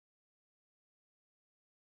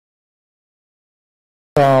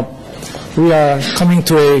We are coming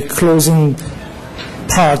to a closing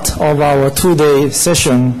part of our two-day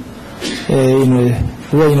session. We're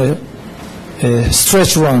in a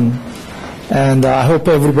stretch run, and I hope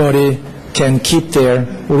everybody can keep their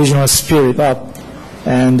original spirit up,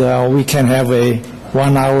 and we can have a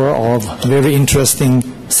 1 hour of very interesting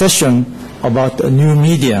session about new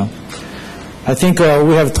media. I think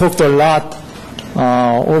we have talked a lot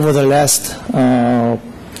over the last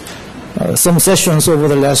some sessions over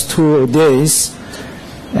the last 2 days,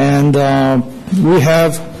 and we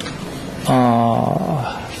have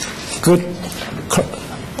good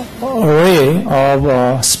array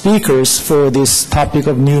of speakers for this topic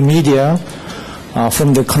of new media,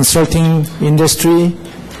 from the consulting industry,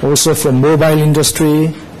 also from mobile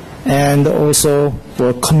industry, and also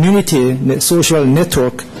for community social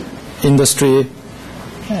network industry,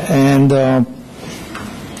 and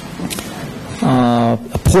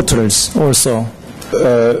portals also.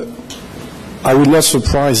 I will not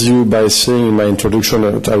surprise you by saying in my introduction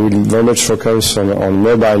that I will very much focus on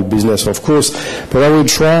mobile business, of course, but I will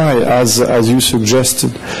try, as you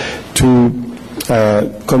suggested, to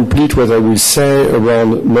complete what I will say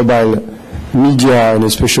around mobile media and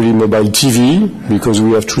especially mobile TV, because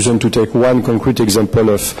we have chosen to take one concrete example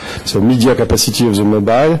of the media capacity of the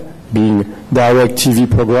mobile, being direct TV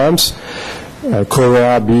programs.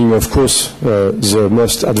 Korea being, of course, the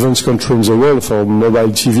most advanced country in the world for mobile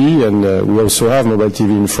TV, and we also have mobile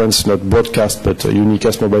TV in France, not broadcast, but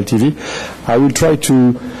unicast mobile TV. I will try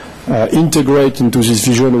to integrate into this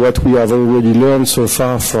vision what we have already learned so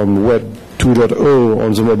far from Web 2.0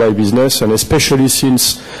 on the mobile business, and especially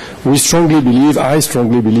since we strongly believe, I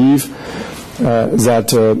strongly believe, that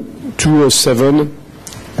 207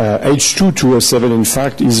 H2 207, in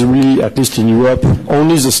fact, is really, at least in Europe,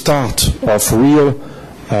 only the start of real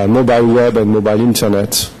mobile web and mobile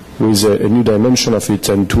internet, with a new dimension of it,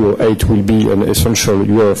 and 208 will be an essential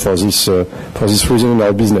year for this reason in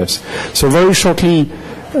our business. So very shortly,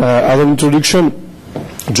 as an introduction,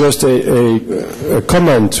 just a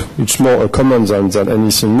comment, it's more a comment than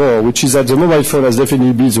anything more, which is that the mobile phone has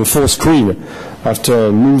definitely been the fourth screen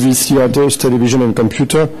after movies, theaters, television, and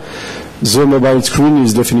computer. The mobile screen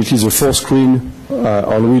is definitely the fourth screen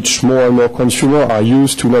on which more and more consumers are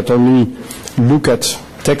used to not only look at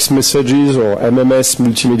text messages or MMS,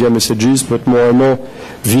 multimedia messages, but more and more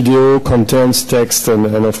video, contents, text, and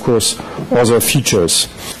of course, other features.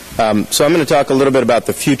 So I'm going to talk a little bit about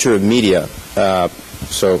the future of media.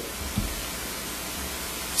 So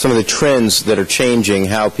some of the trends that are changing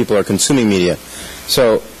how people are consuming media.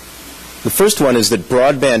 So the first one is that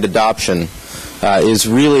broadband adoption is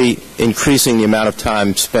really increasing the amount of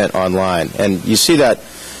time spent online. And you see that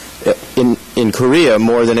in Korea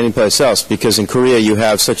more than any place else, because in Korea you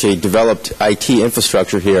have such a developed IT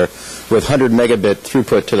infrastructure here with 100 megabit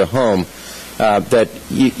throughput to the home that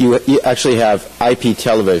you actually have IP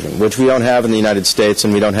television, which we don't have in the United States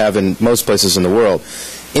and we don't have in most places in the world.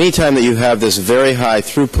 Anytime that you have this very high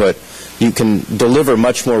throughput, you can deliver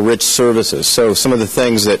much more rich services. So some of the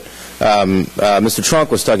things that Mr.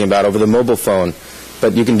 Tronc was talking about over the mobile phone,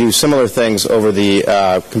 but you can do similar things over the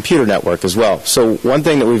computer network as well. So one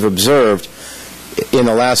thing that we've observed in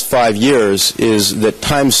the last 5 years is that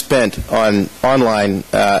time spent on online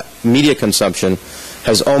media consumption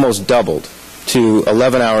has almost doubled to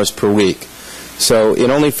 11 hours per week. So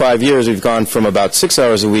in only 5 years, we've gone from about 6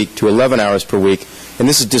 hours a week to 11 hours per week, and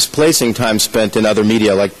this is displacing time spent in other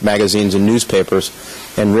media like magazines and newspapers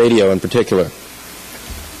and radio in particular.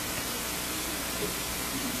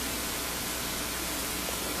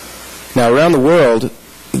 Now, around the world,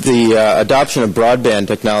 the adoption of broadband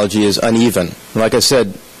technology is uneven. Like I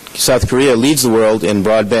said, South Korea leads the world in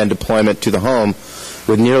broadband deployment to the home,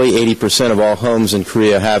 with nearly 80% of all homes in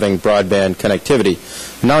Korea having broadband connectivity.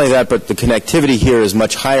 Not only that, but the connectivity here is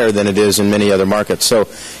much higher than it is in many other markets. So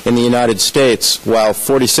in the United States, while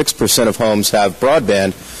 46% of homes have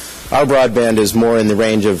broadband, our broadband is more in the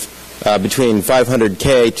range of between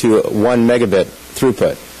 500K to 1 megabit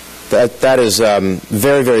throughput. That is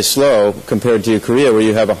very, very slow compared to Korea, where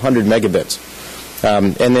you have 100 megabits.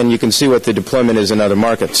 And then you can see what the deployment is in other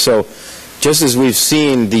markets. So just as we've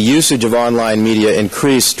seen the usage of online media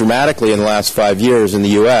increase dramatically in the last 5 years in the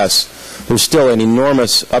U.S., there's still an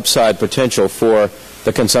enormous upside potential for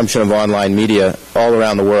the consumption of online media all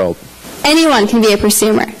around the world. Anyone can be a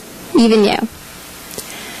prosumer, even you.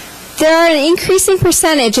 There are an increasing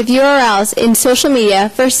percentage of URLs in social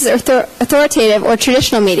media versus authoritative or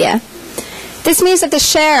traditional media. This means that the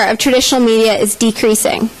share of traditional media is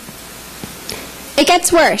decreasing. It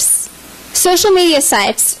gets worse. Social media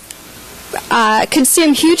sites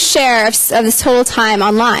consume huge share of the total time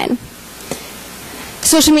online.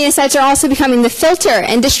 Social media sites are also becoming the filter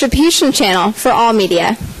and distribution channel for all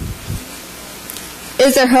media.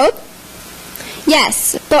 Is there hope?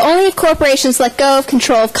 Yes, but only if corporations let go of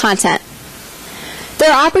control of content.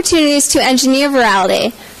 There are opportunities to engineer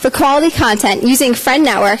virality for quality content using friend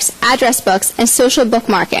networks, address books, and social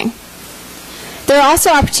bookmarking. There are also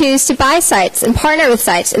opportunities to buy sites and partner with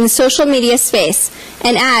sites in the social media space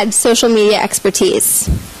and add social media expertise.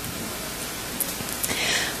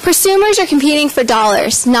 Prosumers are competing for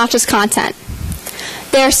dollars, not just content.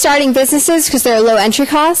 They are starting businesses because there are low entry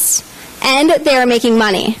costs, and they are making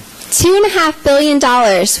money. $2.5 billion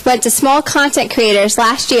went to small content creators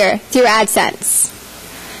last year through AdSense.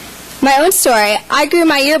 My own story, I grew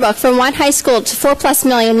my yearbook from one high school to 4+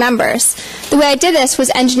 million members. The way I did this was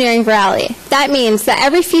engineering virality. That means that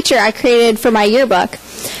every feature I created for my yearbook,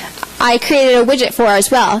 I created a widget for as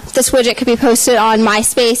well. This widget could be posted on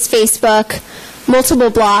MySpace, Facebook, multiple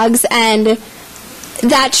blogs, and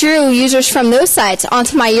that drew users from those sites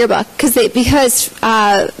onto my yearbook because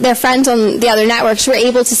their friends on the other networks were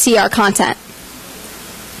able to see our content.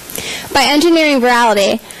 By engineering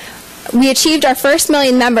virality, we achieved our first 1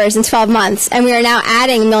 million members in 12 months, and we are now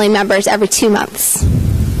adding 1 million members every 2 months.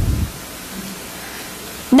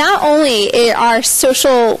 Not only is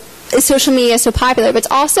social media so popular, but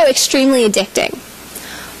it's also extremely addicting.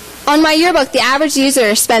 On my yearbook, the average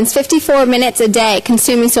user spends 54 minutes a day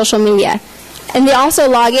consuming social media, and they also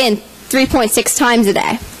log in 3.6 times a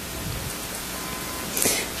day.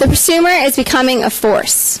 The prosumer is becoming a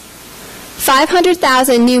force.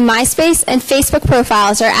 500,000 new MySpace and Facebook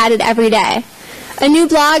profiles are added every day. A new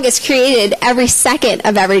blog is created every second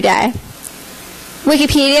of every day.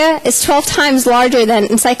 Wikipedia is 12 times larger than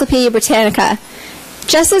Encyclopedia Britannica,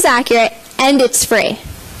 just as accurate, and it's free.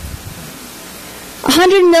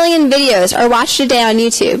 100 million videos are watched a day on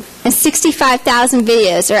YouTube, and 65,000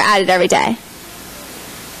 videos are added every day.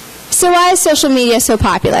 So why is social media so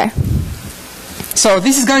popular? So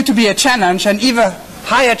this is going to be a challenge, and even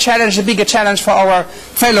higher challenge, a bigger challenge for our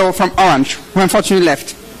fellow from Orange, who unfortunately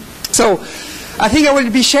left. So I think I will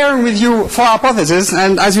be sharing with you 4 hypotheses,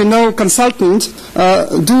 and as you know, consultants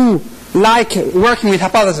do like working with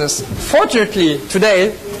hypotheses. Fortunately,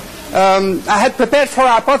 today, I had prepared 4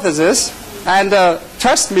 hypotheses, and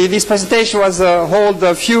trust me, this presentation was held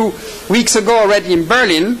a few weeks ago already in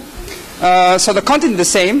Berlin, so the content is the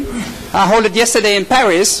same. I held it yesterday in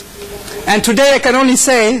Paris, and today I can only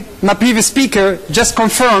say my previous speaker just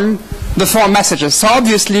confirmed the 4 messages. So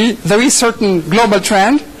obviously, there is certain global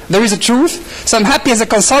trend, there is a truth, so I'm happy as a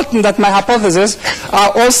consultant that my hypotheses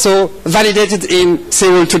are also validated in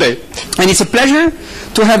Seoul today. And it's a pleasure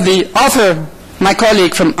to have the author, my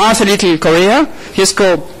colleague from D.Little Korea, he's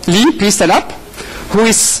called Lee, please stand up, who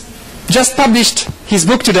is just published his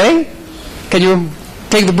book today. Can you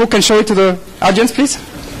take the book and show it to the audience, please?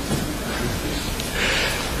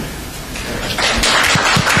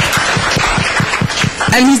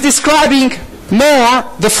 And he's describing more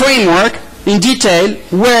the framework in detail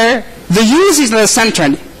where the use is the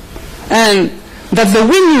central, and that the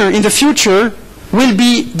winner in the future will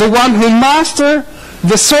be the one who master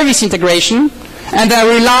the service integration, and they are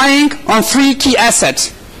relying on 3 key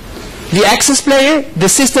assets: the access player, the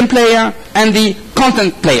system player, and the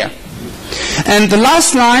content player. And the last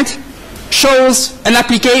slide shows an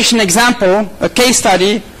application example, a case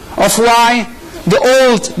study of why the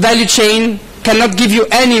old value chain cannot give you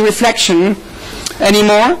any reflection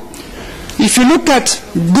anymore. If you look at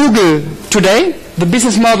Google today, the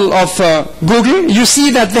business model of Google, you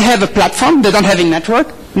see that they have a platform, they don't have a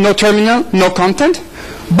network, no terminal, no content,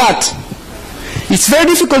 but it's very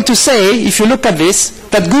difficult to say, if you look at this,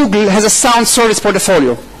 that Google has a sound service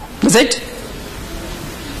portfolio. Does it?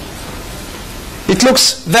 It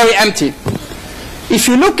looks very empty. If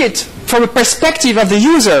you look at it from a perspective of the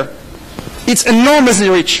user, it's enormously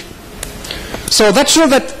rich. So that shows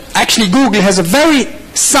that actually Google has a very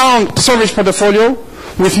sound service portfolio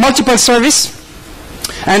with multiple service,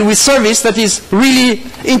 and with service that is really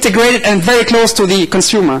integrated and very close to the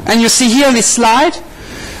consumer. And you see here on this slide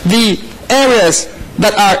the areas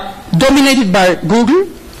that are dominated by Google,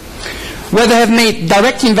 where they have made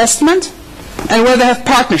direct investment and where they have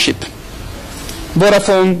partnership.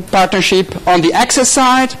 Vodafone partnership on the access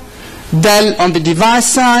side, Dell on the device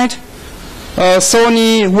side,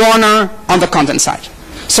 Sony, Warner on the content side.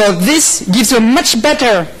 So this gives you a much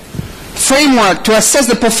better framework to assess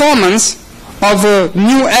the performance of a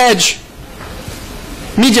new edge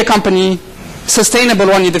media company, sustainable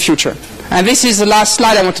one in the future. And this is the last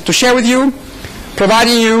slide I wanted to share with you,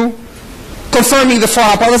 providing you, confirming the 4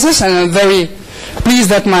 hypotheses, and I'm very pleased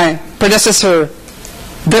that my predecessor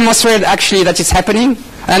demonstrated actually that it's happening.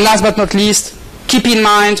 And last but not least, keep in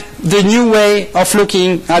mind the new way of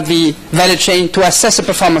looking at the value chain to assess the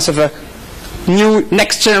performance of a new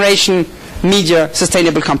next generation media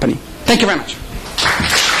sustainable company. Thank you very much.